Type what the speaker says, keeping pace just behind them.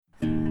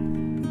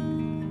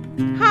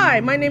Hi,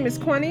 my name is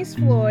Quanice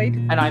Floyd.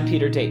 And I'm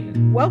Peter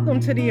Dayton.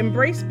 Welcome to the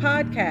Embrace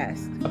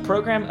Podcast, a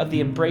program of the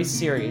Embrace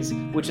series,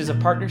 which is a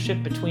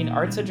partnership between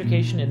arts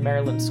education in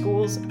Maryland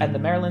schools and the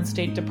Maryland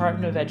State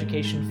Department of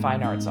Education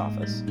Fine Arts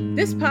Office.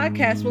 This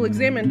podcast will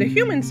examine the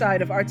human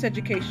side of arts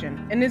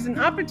education and is an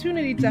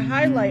opportunity to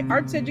highlight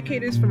arts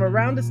educators from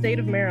around the state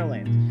of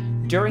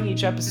Maryland. During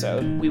each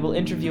episode, we will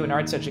interview an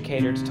arts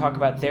educator to talk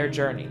about their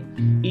journey.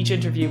 Each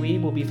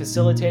interviewee will be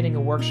facilitating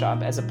a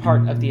workshop as a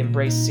part of the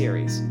Embrace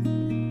series.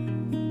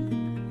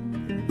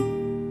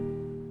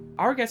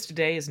 Our guest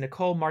today is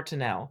Nicole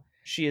Martinell.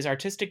 She is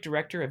Artistic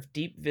Director of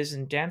Deep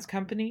Vision Dance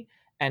Company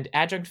and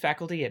adjunct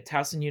faculty at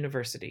Towson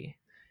University.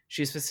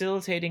 She is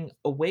facilitating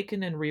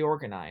Awaken and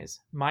Reorganize,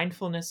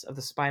 Mindfulness of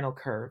the Spinal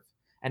Curve,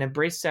 an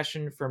Embrace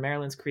session for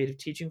Maryland's Creative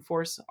Teaching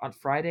Force on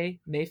Friday,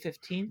 May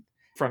 15th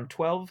from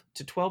 12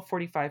 to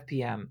 12:45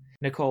 p.m.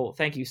 Nicole,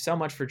 thank you so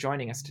much for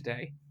joining us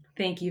today.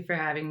 Thank you for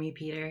having me,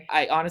 Peter.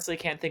 I honestly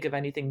can't think of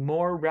anything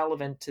more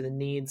relevant to the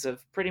needs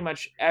of pretty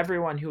much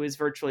everyone who is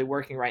virtually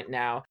working right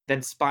now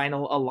than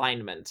spinal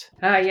alignment.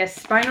 Yes,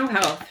 spinal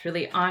health,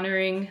 really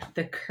honoring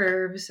the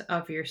curves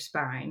of your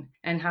spine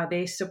and how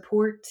they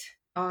support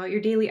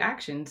your daily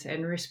actions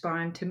and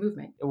respond to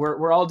movement.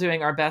 We're all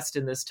doing our best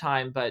in this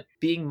time, but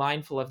being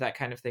mindful of that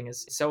kind of thing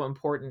is so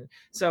important.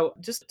 So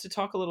just to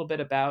talk a little bit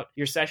about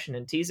your session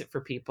and tease it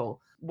for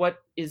people, what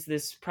is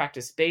this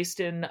practice based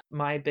in?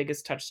 My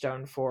biggest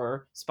touchstone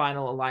for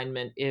spinal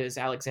alignment is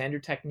Alexander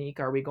technique.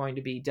 Are we going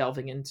to be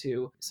delving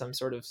into some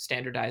sort of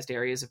standardized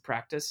areas of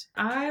practice?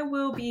 I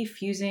will be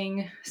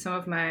fusing some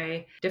of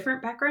my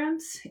different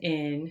backgrounds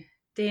in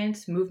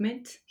dance,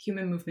 movement,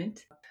 human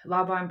movement,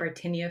 Laban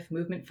Bartenieff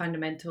movement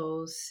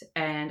fundamentals,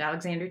 and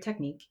Alexander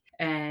technique,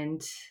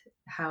 and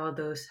how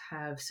those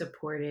have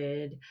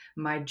supported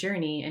my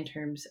journey in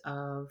terms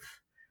of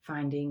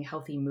finding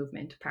healthy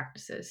movement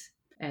practices.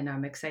 And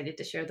I'm excited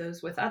to share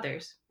those with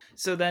others.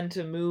 So then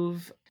to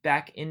move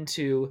back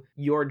into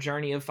your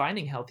journey of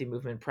finding healthy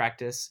movement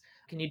practice,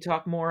 can you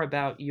talk more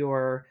about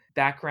your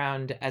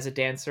background as a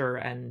dancer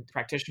and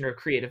practitioner of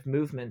creative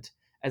movement,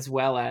 as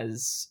well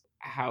as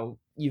how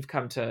you've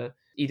come to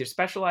either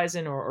specialize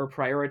in or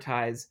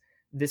prioritize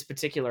this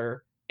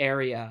particular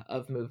area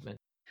of movement?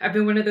 I've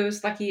been one of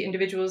those lucky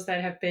individuals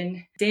that have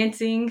been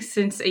dancing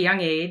since a young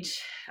age,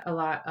 a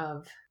lot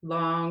of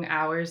long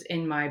hours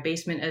in my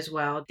basement as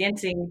well,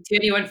 dancing to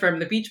anyone from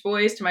the Beach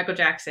Boys to Michael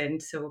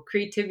Jackson. So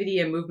creativity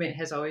and movement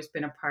has always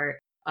been a part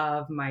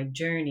of my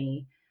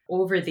journey.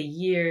 Over the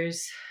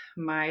years,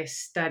 my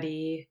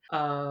study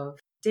of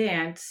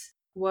dance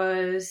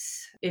was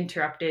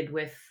interrupted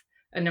with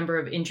a number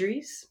of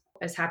injuries,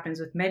 as happens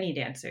with many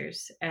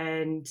dancers.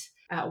 And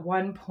at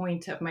one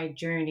point of my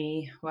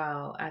journey,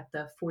 while at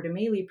the Fort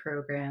Amelie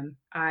program,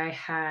 I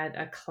had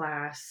a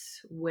class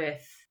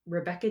with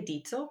Rebecca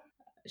Dietzel.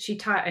 She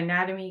taught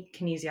anatomy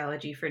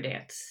kinesiology for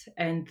dance.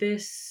 And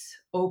this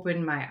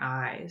opened my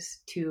eyes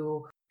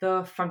to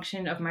the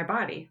function of my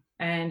body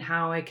and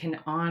how I can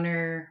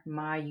honor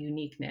my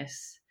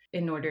uniqueness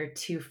in order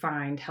to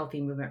find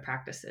healthy movement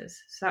practices.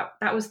 So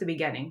that was the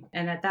beginning.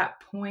 And at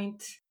that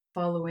point,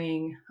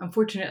 following,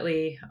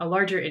 unfortunately, a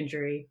larger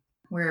injury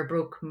where I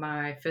broke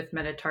my fifth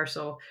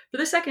metatarsal for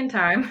the second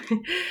time,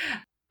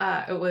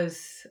 it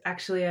was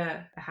actually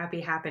a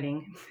happy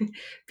happening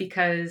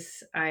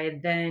because I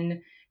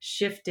then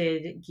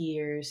shifted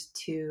gears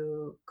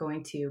to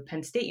going to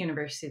Penn State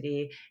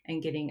University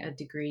and getting a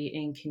degree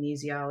in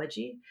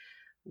kinesiology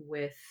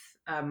with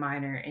a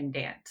minor in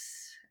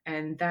dance.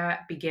 And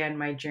that began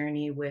my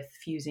journey with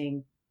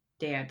fusing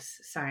dance,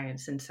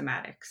 science, and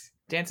somatics.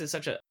 Dance is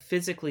such a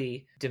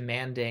physically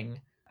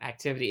demanding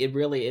activity. It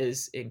really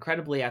is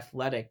incredibly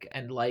athletic,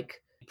 and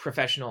like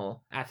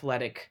professional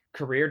athletic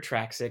career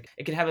tracks, it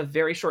can have a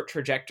very short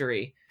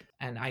trajectory.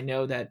 And I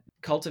know that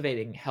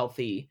cultivating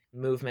healthy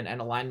movement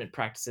and alignment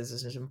practices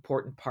is an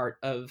important part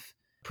of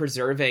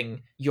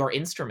preserving your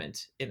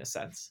instrument, in a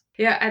sense.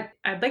 Yeah,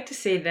 I'd like to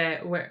say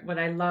that what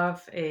I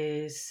love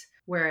is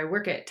where I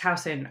work at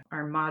Towson,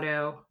 our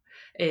motto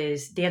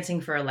is dancing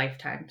for a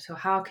lifetime. So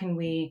how can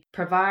we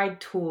provide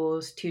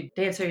tools to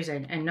dancers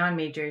and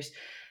non-majors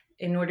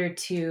in order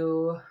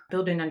to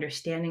build an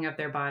understanding of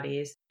their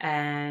bodies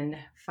and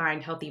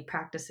find healthy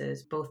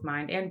practices, both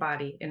mind and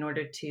body, in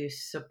order to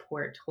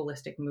support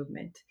holistic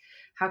movement?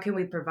 How can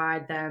we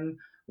provide them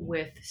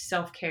with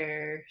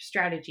self-care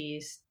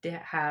strategies to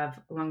have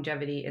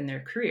longevity in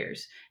their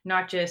careers,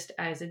 not just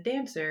as a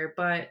dancer,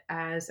 but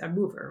as a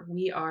mover?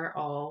 We are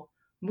all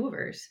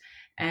movers.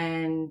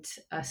 And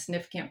a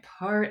significant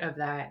part of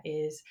that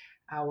is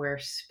our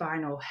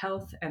spinal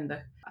health and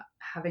the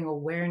having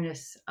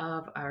awareness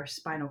of our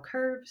spinal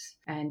curves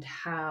and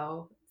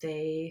how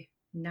they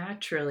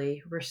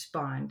naturally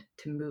respond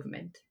to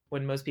movement.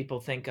 When most people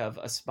think of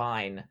a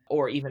spine,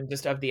 or even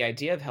just of the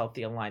idea of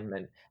healthy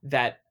alignment,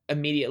 that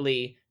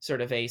immediately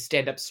sort of a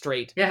stand up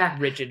straight,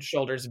 rigid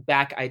shoulders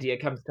back idea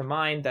comes to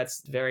mind.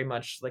 That's very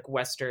much like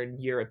Western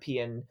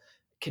European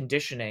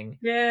conditioning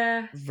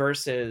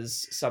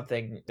versus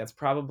something that's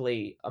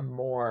probably a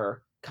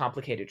more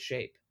complicated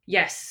shape.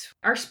 Yes,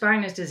 our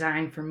spine is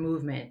designed for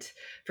movement,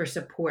 for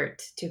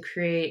support, to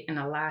create an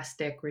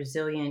elastic,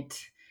 resilient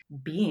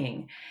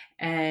being.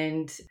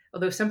 And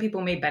although some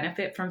people may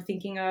benefit from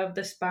thinking of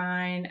the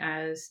spine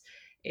as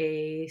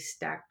a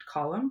stacked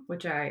column,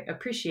 which I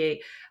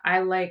appreciate, I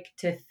like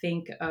to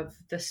think of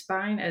the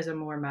spine as a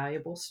more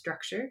malleable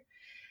structure.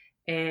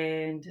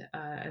 And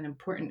an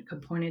important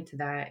component to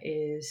that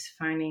is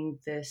finding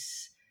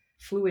this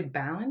fluid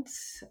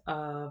balance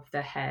of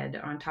the head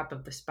on top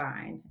of the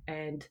spine.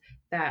 And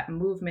that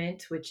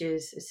movement, which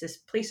is this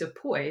place of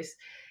poise,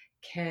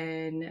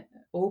 can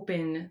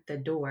open the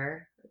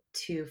door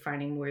to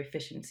finding more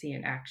efficiency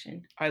in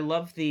action. I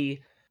love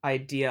the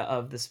idea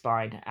of the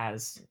spine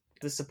as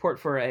the support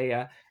for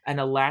an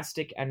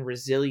elastic and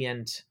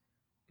resilient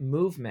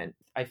movement.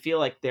 I feel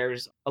like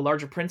there's a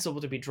larger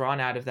principle to be drawn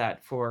out of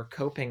that for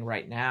coping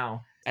right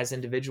now as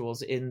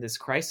individuals in this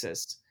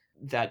crisis,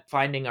 that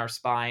finding our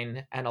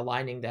spine and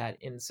aligning that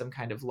in some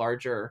kind of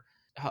larger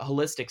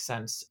holistic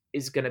sense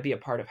is going to be a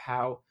part of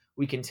how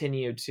we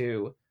continue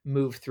to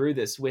move through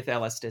this with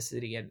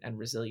elasticity and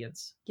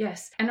resilience.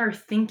 Yes. And our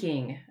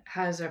thinking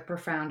has a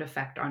profound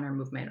effect on our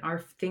movement. Our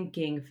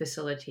thinking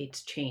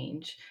facilitates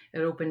change. It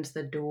opens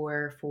the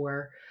door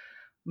for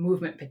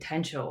movement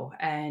potential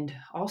and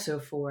also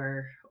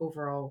for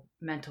overall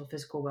mental,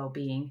 physical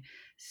well-being.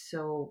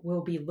 So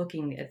we'll be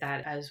looking at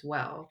that as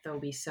well. There'll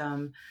be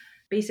some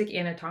basic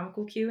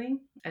anatomical cueing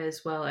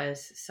as well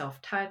as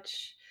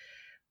self-touch.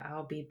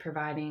 I'll be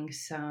providing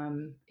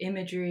some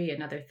imagery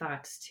and other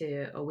thoughts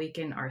to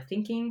awaken our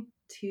thinking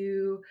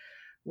to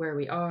where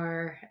we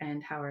are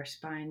and how our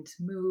spines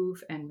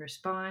move and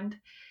respond.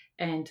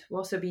 And we'll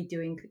also be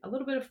doing a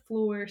little bit of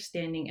floor,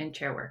 standing, and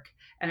chair work.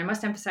 And I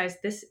must emphasize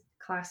this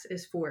class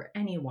is for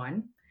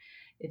anyone.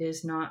 It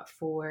is not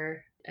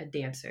for a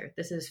dancer.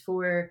 This is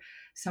for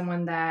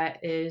someone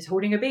that is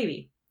holding a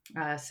baby,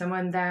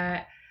 someone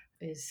that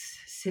is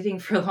sitting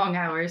for long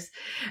hours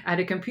at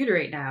a computer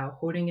right now,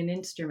 holding an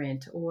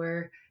instrument,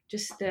 or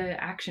just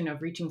the action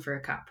of reaching for a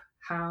cup.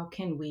 How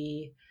can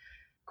we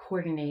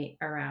coordinate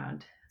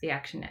around the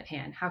action at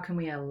hand? How can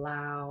we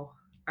allow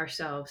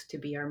ourselves to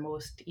be our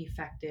most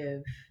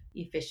effective,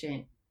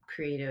 efficient,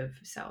 creative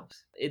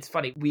selves? It's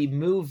funny, we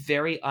move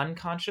very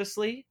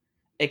unconsciously,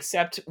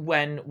 except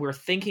when we're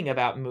thinking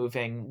about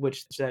moving,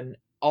 which then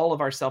all of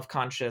our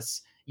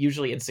self-conscious,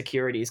 usually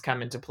insecurities,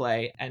 come into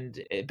play,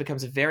 and it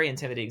becomes a very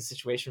intimidating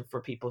situation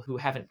for people who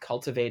haven't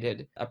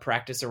cultivated a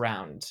practice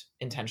around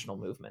intentional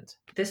movement.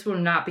 This will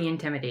not be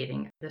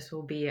intimidating. This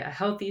will be a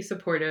healthy,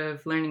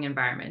 supportive learning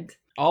environment.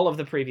 All of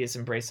the previous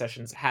Embrace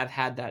sessions have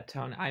had that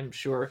tone. I'm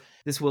sure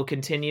this will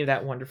continue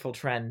that wonderful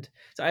trend.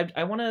 So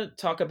I want to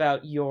talk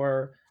about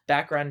your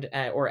background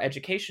or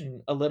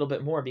education a little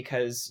bit more,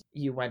 because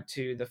you went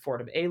to the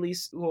Fordham Ailey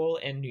School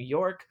in New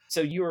York.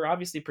 So you were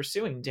obviously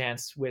pursuing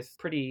dance with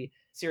pretty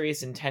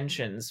serious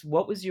intentions.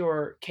 What was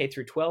your K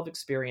through 12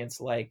 experience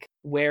like?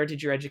 Where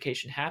did your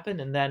education happen?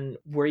 And then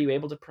were you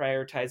able to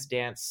prioritize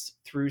dance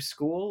through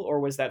school, or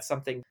was that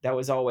something that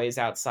was always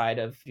outside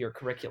of your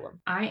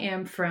curriculum? I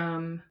am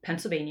from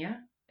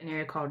Pennsylvania, an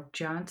area called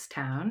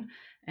Johnstown,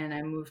 and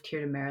I moved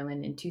here to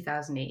Maryland in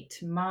 2008.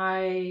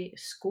 My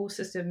school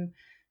system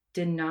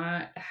did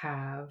not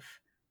have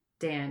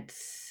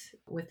dance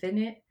within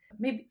it.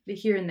 Maybe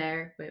here and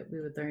there, but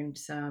we would learn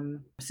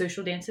some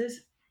social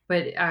dances.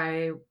 But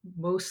I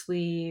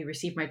mostly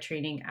received my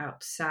training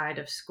outside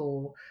of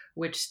school,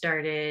 which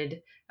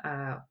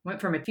went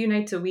from a few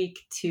nights a week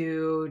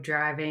to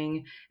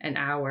driving an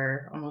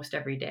hour almost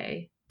every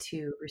day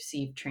to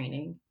receive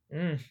training.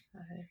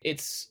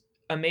 It's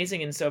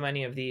amazing in so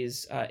many of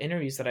these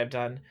interviews that I've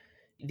done,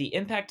 the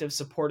impact of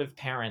supportive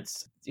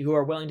parents who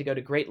are willing to go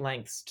to great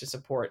lengths to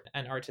support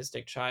an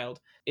artistic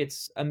child.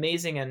 It's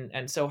amazing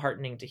and so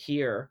heartening to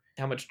hear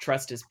how much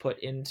trust is put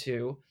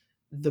into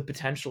the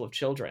potential of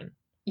children.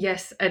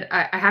 Yes, and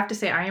I have to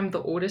say I am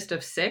the oldest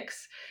of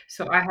 6,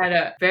 so I had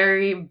a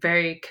very,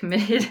 very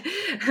committed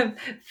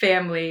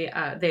family.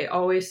 They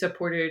always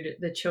supported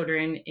the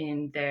children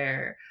in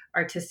their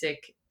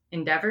artistic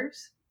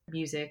endeavors,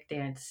 music,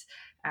 dance,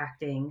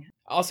 acting.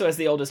 Also, as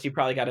the oldest, you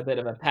probably got a bit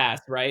of a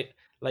pass, right?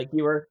 Like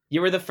you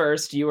were the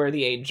first, you were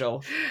the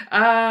angel.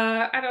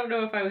 I don't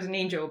know if I was an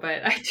angel,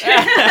 but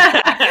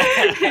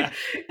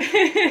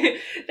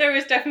there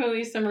was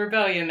definitely some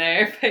rebellion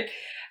there. But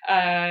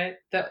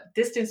the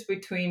distance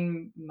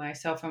between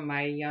myself and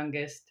my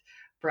youngest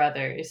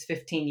brother is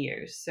 15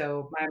 years.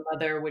 So my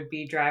mother would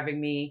be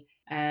driving me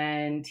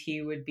and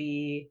he would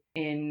be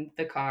in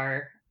the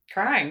car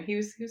crying. He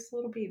was a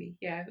little baby.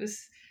 Yeah, it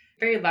was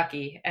very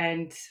lucky.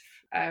 And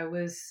I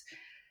was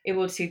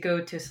able to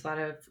go to a lot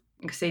of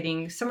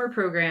exciting summer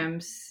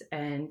programs,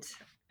 and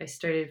I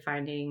started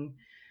finding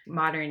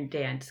modern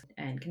dance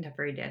and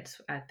contemporary dance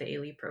at the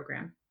Ailey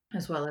program,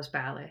 as well as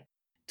ballet.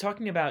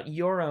 Talking about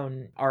your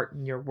own art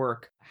and your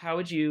work, how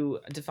would you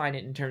define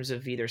it in terms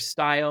of either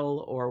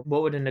style, or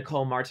what would a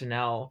Nicole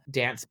Martinell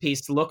dance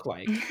piece look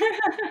like?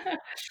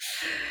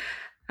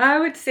 I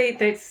would say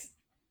that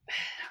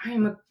I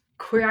am a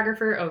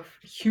choreographer of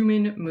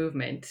human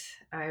movement.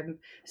 I'm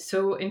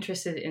so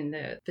interested in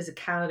the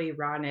physicality,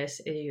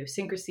 rawness,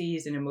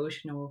 idiosyncrasies, and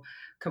emotional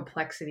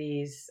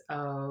complexities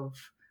of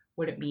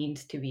what it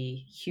means to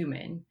be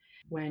human.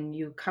 When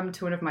you come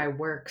to one of my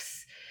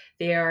works,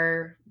 they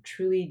are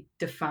truly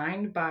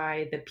defined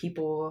by the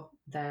people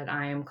that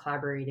I am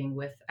collaborating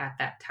with at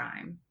that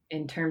time.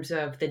 In terms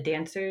of the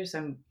dancers,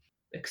 I'm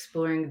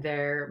exploring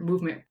their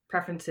movement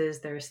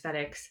preferences, their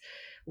aesthetics.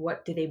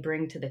 What do they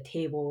bring to the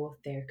table?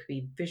 There could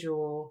be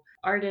visual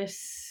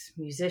artists,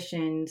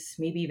 musicians,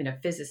 maybe even a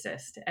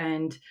physicist.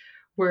 And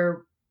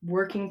we're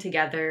working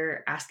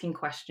together, asking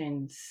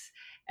questions,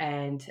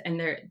 and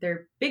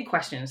they're big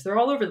questions. They're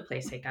all over the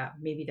place.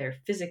 Maybe they're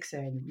physics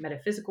and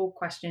metaphysical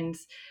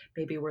questions.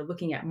 Maybe we're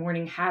looking at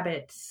morning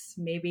habits.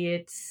 Maybe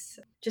it's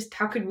just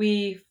how could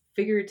we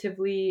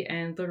figuratively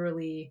and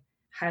literally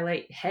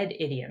highlight head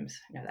idioms.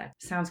 I know that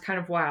sounds kind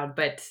of wild,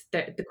 but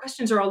the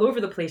questions are all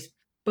over the place.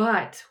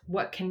 But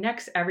what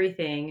connects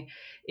everything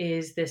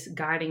is this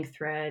guiding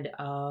thread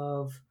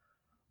of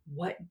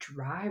what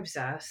drives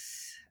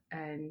us,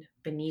 and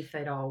beneath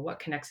it all, what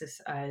connects us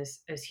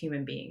as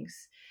human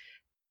beings.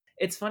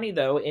 It's funny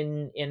though,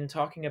 in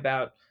talking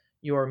about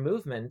your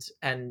movement,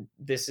 and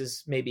this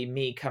is maybe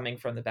me coming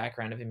from the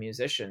background of a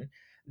musician,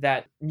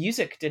 that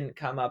music didn't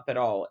come up at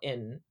all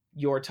in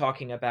your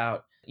talking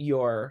about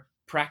your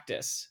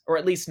practice, or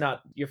at least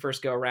not your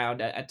first go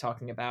around at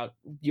talking about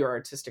your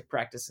artistic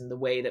practice and the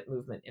way that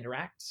movement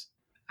interacts.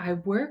 I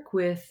work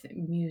with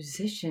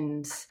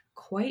musicians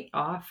quite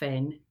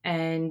often,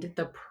 and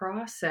the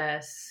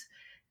process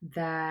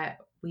that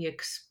we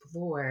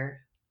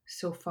explore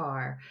so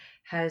far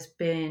has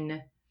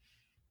been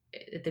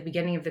at the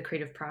beginning of the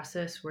creative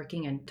process,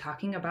 working and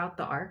talking about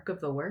the arc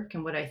of the work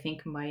and what I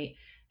think might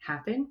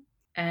happen.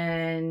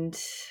 And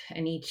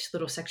each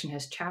little section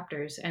has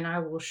chapters, and I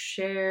will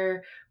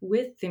share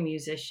with the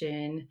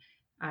musician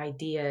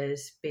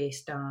ideas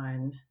based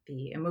on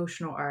the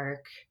emotional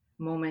arc,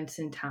 moments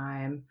in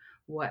time,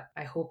 what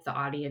I hope the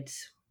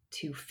audience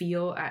to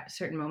feel at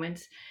certain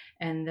moments.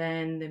 And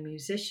then the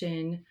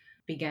musician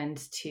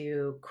begins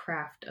to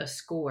craft a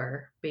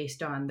score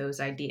based on those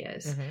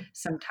ideas. Mm-hmm.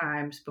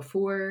 Sometimes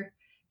before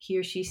he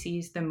or she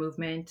sees the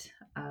movement,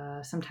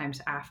 sometimes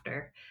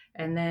after.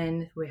 And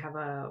then we have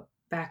a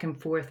back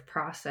and forth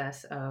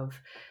process of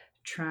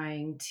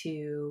trying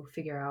to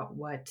figure out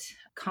what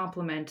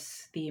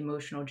complements the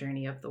emotional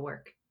journey of the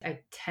work. I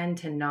tend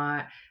to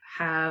not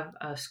have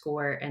a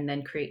score and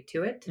then create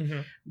to it,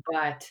 Mm-hmm.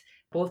 but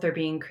both are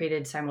being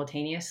created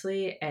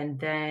simultaneously, and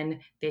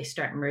then they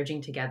start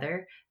merging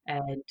together,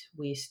 and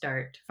we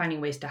start finding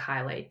ways to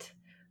highlight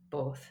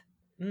both.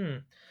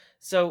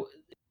 So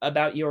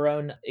about your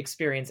own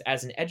experience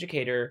as an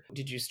educator,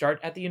 did you start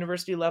at the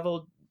university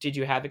level? Did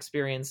you have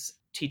experience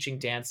teaching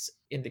dance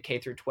in the K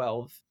through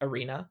 12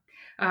 arena?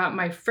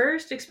 My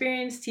first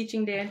experience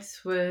teaching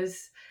dance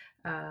was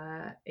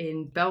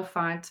in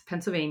Bellefonte,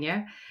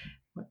 Pennsylvania,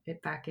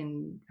 back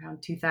in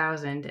around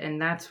 2000.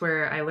 And that's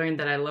where I learned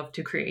that I love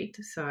to create.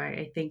 So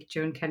I thank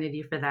Joan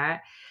Kennedy for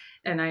that.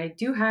 And I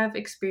do have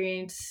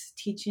experience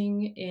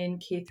teaching in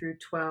K through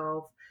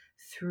 12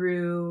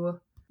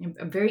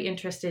 I'm very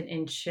interested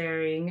in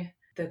sharing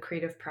the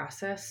creative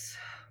process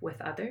with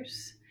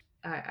others.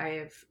 I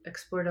have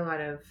explored a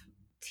lot of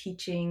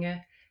teaching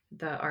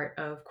the art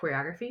of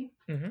choreography,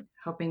 Mm-hmm.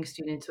 helping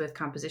students with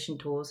composition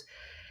tools.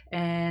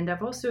 And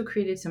I've also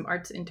created some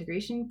arts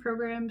integration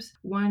programs.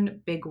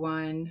 One big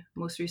one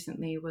most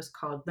recently was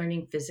called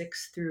Learning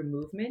Physics Through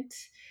Movement,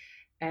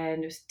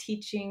 and it was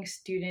teaching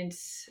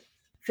students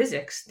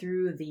physics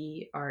through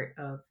the art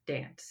of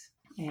dance.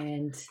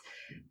 And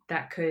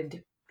that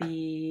could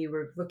be,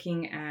 we're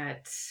looking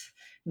at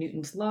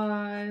Newton's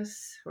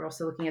laws. We're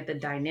also looking at the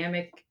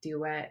dynamic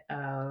duet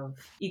of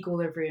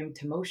equilibrium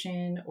to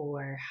motion,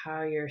 or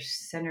how your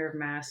center of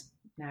mass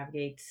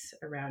navigates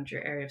around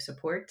your area of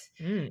support.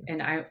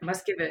 And I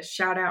must give a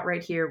shout out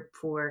right here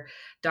for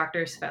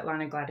Dr.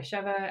 Svetlana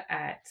Gladisheva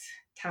at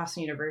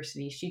Towson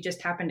University. She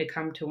just happened to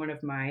come to one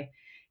of my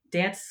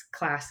dance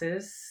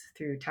classes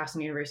through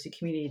Towson University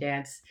Community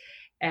Dance.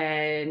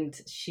 And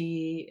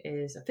she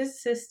is a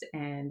physicist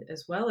and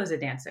as well as a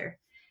dancer.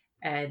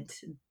 And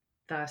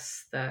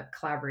thus the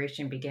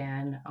collaboration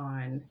began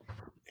on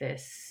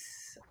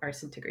this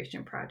arts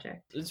integration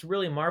project. It's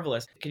really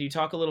marvelous. Can you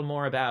talk a little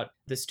more about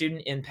the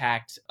student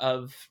impact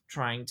of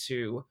trying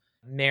to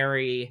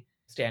marry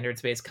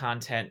standards-based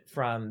content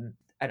from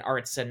an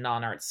arts and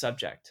non-arts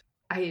subject?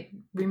 I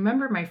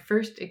remember my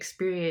first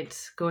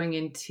experience going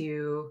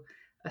into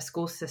a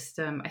school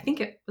system. I think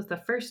it was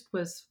the first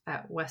was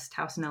at West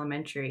Towson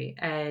Elementary,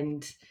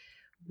 and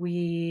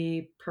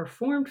we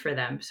performed for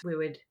them. So we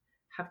would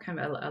have kind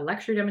of a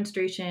lecture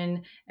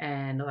demonstration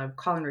and a lot of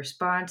call and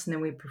response, and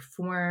then we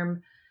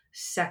perform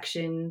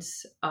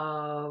sections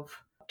of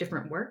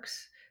different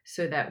works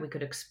so that we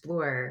could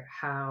explore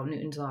how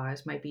Newton's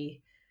laws might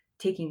be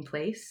taking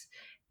place.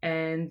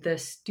 And the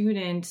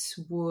students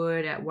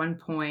would at one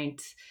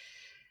point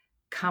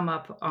come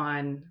up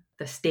on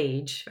the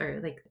stage or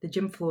like the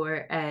gym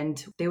floor,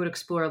 and they would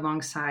explore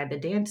alongside the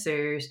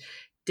dancers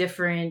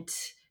different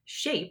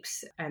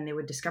shapes, and they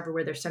would discover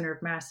where their center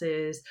of mass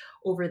is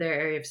over their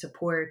area of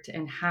support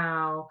and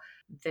how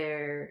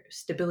their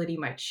stability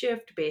might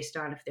shift based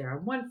on if they're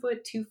on 1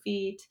 foot, 2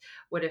 feet,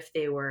 what if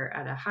they were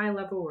at a high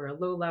level or a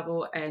low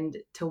level. And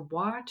to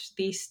watch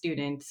these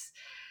students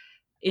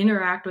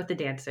interact with the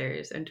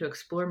dancers and to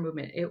explore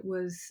movement, it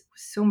was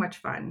so much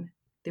fun.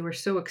 They were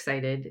so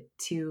excited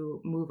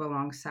to move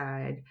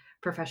alongside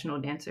professional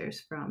dancers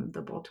from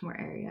the Baltimore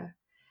area.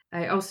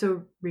 I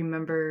also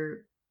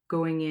remember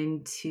going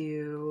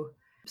into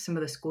some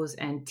of the schools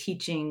and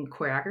teaching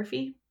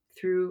choreography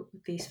through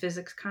these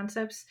physics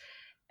concepts.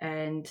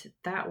 And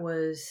that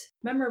was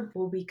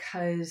memorable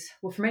because,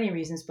 well, for many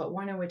reasons, but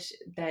one in which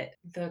that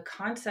the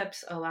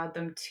concepts allowed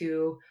them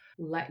to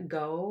let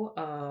go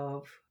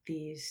of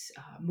these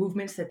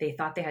movements that they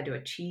thought they had to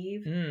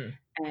achieve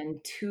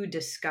and to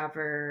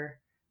discover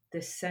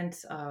this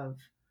sense of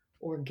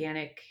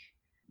organic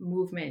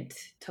movement,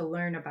 to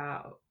learn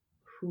about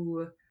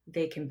who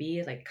they can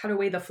be, like cut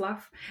away the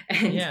fluff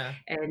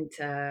and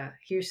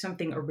here's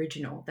something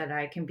original that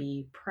I can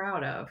be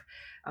proud of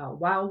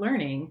while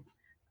learning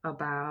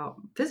about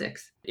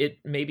physics. It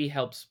maybe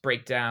helps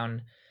break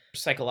down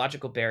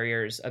psychological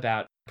barriers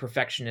about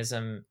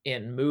perfectionism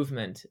in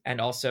movement, and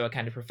also a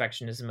kind of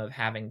perfectionism of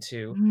having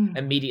to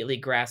immediately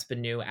grasp a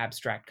new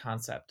abstract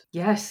concept.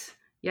 Yes.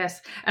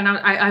 And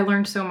I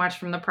learned so much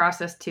from the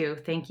process too.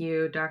 Thank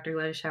you, Dr.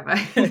 Letasheva.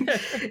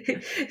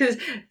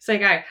 It's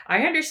like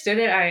I understood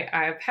it.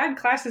 I've had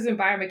classes in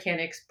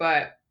biomechanics,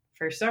 but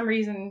for some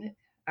reason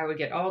I would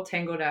get all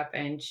tangled up,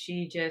 and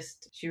she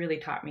really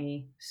taught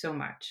me so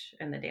much.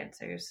 And the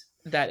dancers.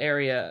 That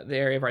area, the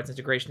area of arts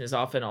integration, is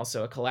often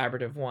also a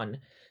collaborative one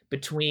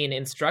between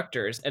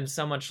instructors, and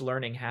so much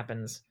learning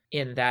happens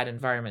in that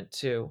environment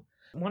too.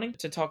 Wanting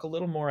to talk a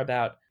little more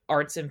about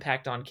art's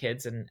impact on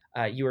kids, and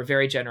you were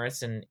very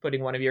generous in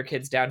putting one of your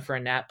kids down for a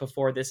nap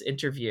before this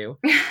interview.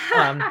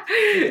 I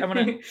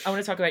want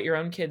to talk about your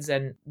own kids,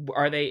 and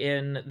are they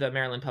in the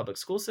Maryland public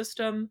school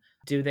system?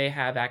 Do they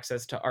have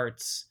access to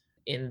arts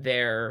in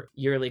their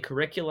yearly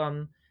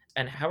curriculum?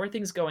 And how are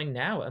things going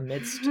now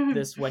amidst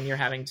this, when you're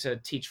having to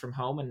teach from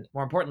home, and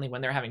more importantly,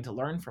 when they're having to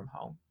learn from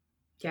home?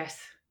 Yes.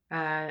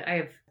 I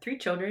have 3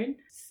 children.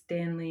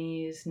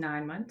 Stanley's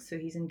 9 months, so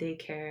he's in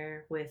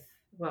daycare with,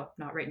 well,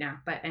 not right now,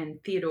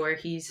 and Theodore,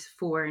 he's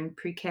 4 in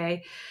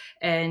pre-K,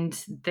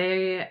 and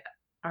they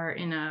are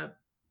in a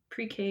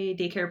pre-K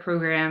daycare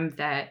program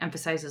that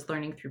emphasizes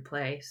learning through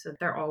play. So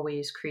they're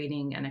always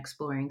creating and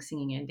exploring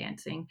singing and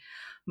dancing.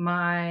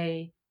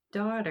 My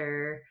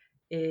daughter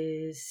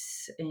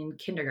is in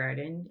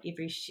kindergarten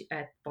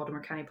at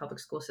Baltimore County Public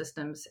School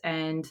Systems,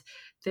 and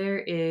there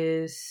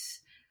is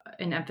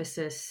an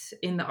emphasis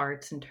in the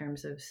arts in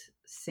terms of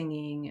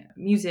singing,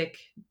 music,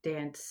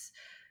 dance,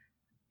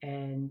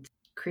 and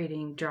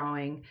creating,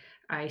 drawing.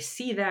 I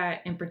see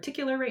that in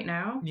particular right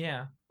now.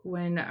 Yeah.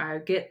 When I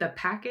get the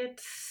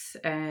packets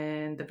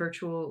and the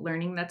virtual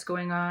learning that's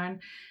going on,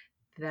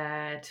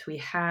 that we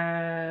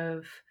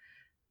have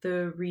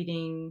the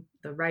reading,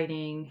 the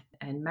writing,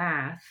 and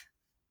math,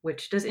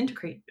 which does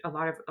integrate a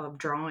lot of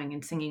drawing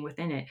and singing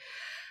within it.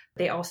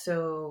 They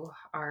also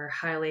are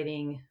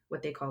highlighting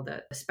what they call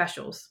the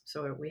specials.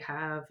 So we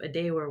have a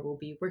day where we'll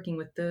be working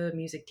with the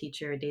music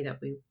teacher, a day that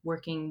we're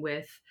working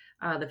with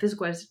the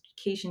physical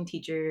education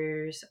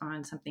teachers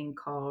on something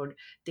called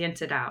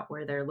Dance It Out,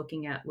 where they're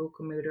looking at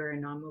locomotor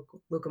and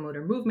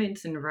non-locomotor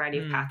movements and a variety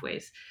of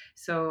pathways.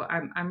 So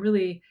I'm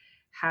really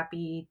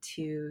happy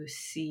to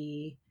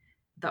see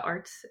the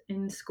arts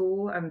in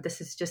school. I'm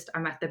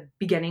at the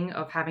beginning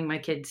of having my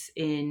kids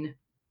in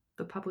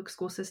the public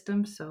school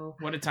system. So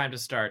what a time to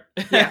start.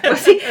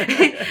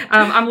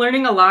 I'm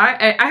learning a lot.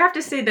 I have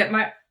to say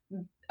that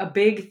a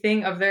big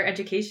thing of their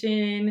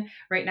education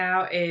right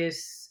now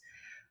is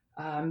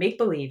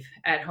make-believe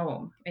at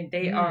home. And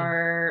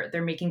they're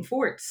making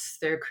forts,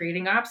 they're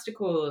creating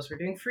obstacles, we're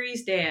doing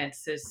freeze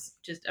dance. It's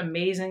just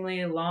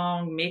amazingly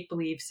long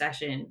make-believe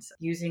sessions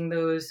using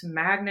those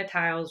magnet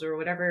tiles or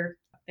whatever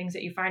things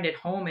that you find at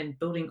home, and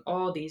building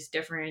all these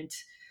different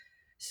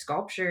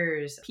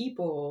sculptures,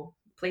 people,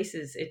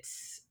 places.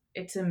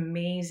 It's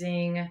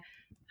amazing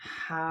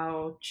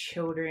how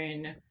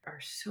children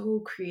are so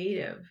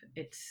creative.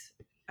 It's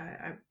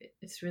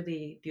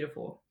really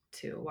beautiful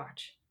to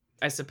watch.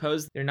 I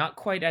suppose they're not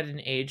quite at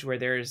an age where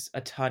there's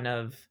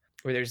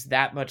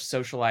that much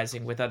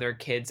socializing with other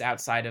kids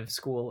outside of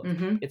school.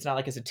 Mm-hmm. It's not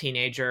like as a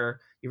teenager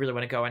you really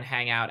want to go and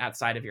hang out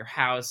outside of your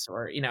house,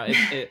 or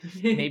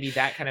maybe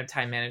that kind of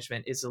time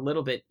management is a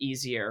little bit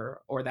easier,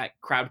 or that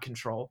crowd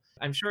control.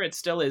 I'm sure it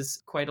still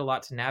is quite a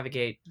lot to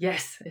navigate.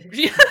 Yes.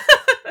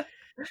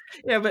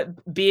 Yeah,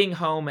 but being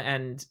home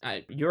and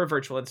your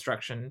virtual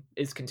instruction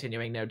is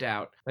continuing, no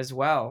doubt, as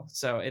well.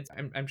 So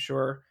I'm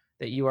sure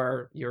that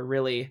you're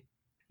really.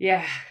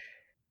 Yeah.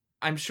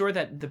 I'm sure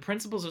that the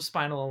principles of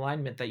spinal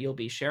alignment that you'll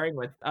be sharing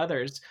with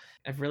others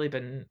have really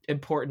been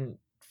important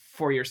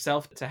for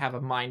yourself to have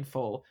a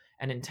mindful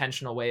and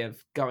intentional way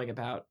of going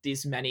about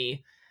these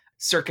many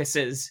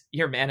circuses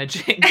you're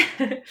managing?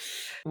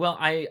 Well,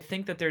 I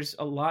think that there's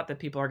a lot that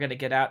people are going to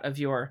get out of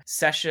your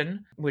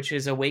session, which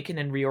is Awaken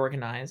and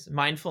Reorganize,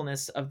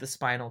 Mindfulness of the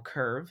Spinal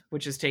Curve,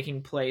 which is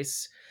taking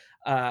place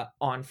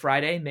on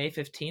Friday, May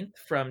 15th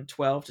from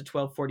 12 to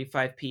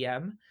 12:45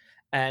 p.m.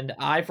 And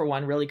I, for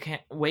one, really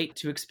can't wait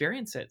to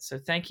experience it. So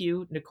thank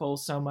you, Nicole,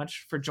 so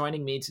much for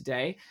joining me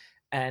today,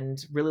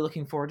 and really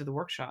looking forward to the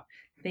workshop.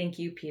 Thank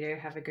you, Peter.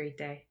 Have a great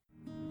day.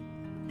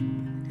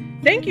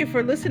 Thank you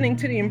for listening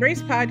to the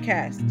Embrace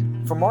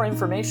Podcast. For more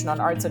information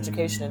on arts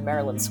education in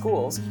Maryland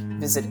schools,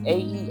 visit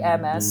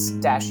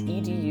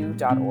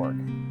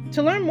aems-edu.org.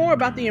 To learn more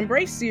about the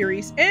Embrace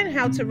series and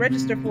how to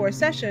register for a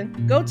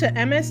session, go to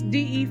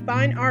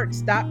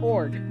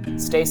msdefinearts.org.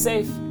 Stay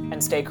safe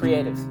and stay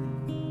creative.